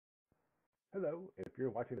Hello, if you're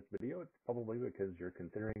watching this video, it's probably because you're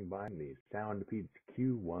considering buying the Soundpeats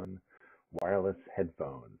Q1 wireless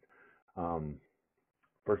headphones. Um,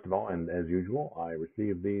 First of all, and as usual, I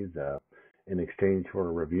received these in exchange for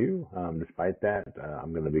a review. Despite that,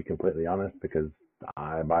 I'm going to be completely honest because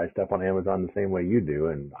I buy stuff on Amazon the same way you do,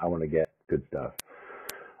 and I want to get good stuff.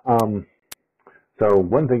 Um, so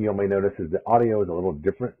one thing you may notice is the audio is a little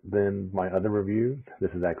different than my other reviews.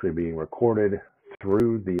 This is actually being recorded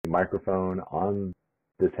through the microphone on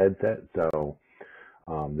this headset. So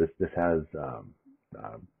this has uh,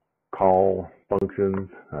 call functions.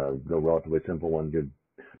 The relatively simple ones. You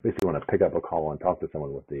basically want to pick up a call and talk to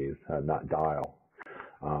someone with these, not dial.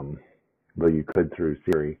 Though you could through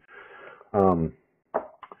Siri. Um,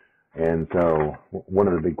 and so one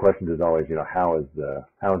of the big questions is always, how is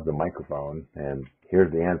the microphone? And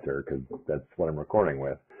here's the answer because that's what I'm recording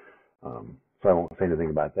with. So I won't say anything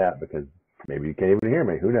about that because maybe you can't even hear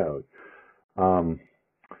me. Who knows? Um,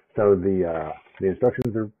 so the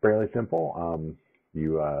instructions are fairly simple.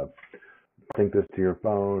 You sync this to your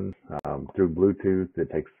phone through Bluetooth. It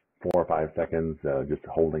takes 4 or 5 seconds just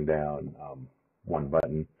holding down one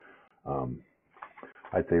button. Um,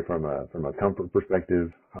 I'd say from a comfort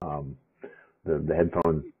perspective, the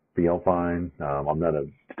headphones feel fine. I'm not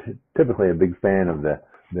typically a big fan of the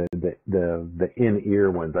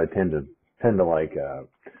in-ear ones. I tend to like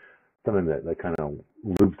something that kind of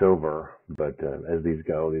loops over. But as these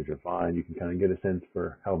go, these are fine. You can kind of get a sense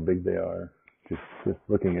for how big they are just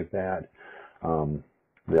looking at that.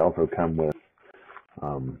 They also come with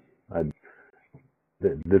I,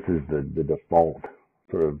 this is the default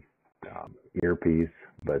sort of earpiece,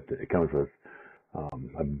 but it comes with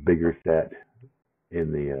a bigger set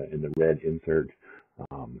in the red insert,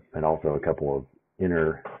 and also a couple of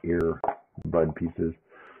inner ear bud pieces,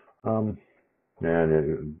 and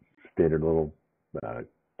a standard little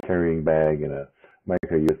carrying bag and a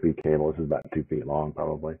micro USB cable. This is about 2 feet long,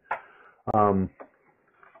 probably. Um,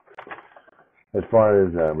 as far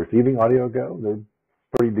as receiving audio go, they're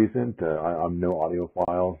pretty decent. I'm no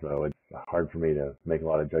audiophile, so it's hard for me to make a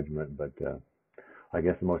lot of judgment. But I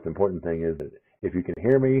guess the most important thing is that if you can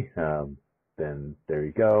hear me, then there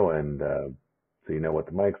you go, and so you know what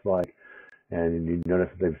the mic's like, and you notice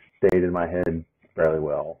that they've stayed in my head fairly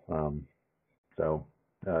well. So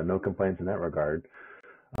no complaints in that regard.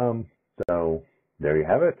 So there you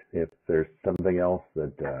have it. If there's something else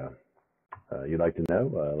that you'd like to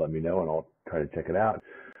know, let me know, and I'll try to check it out.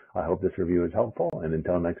 I hope this review is helpful, and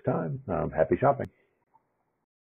until next time, happy shopping.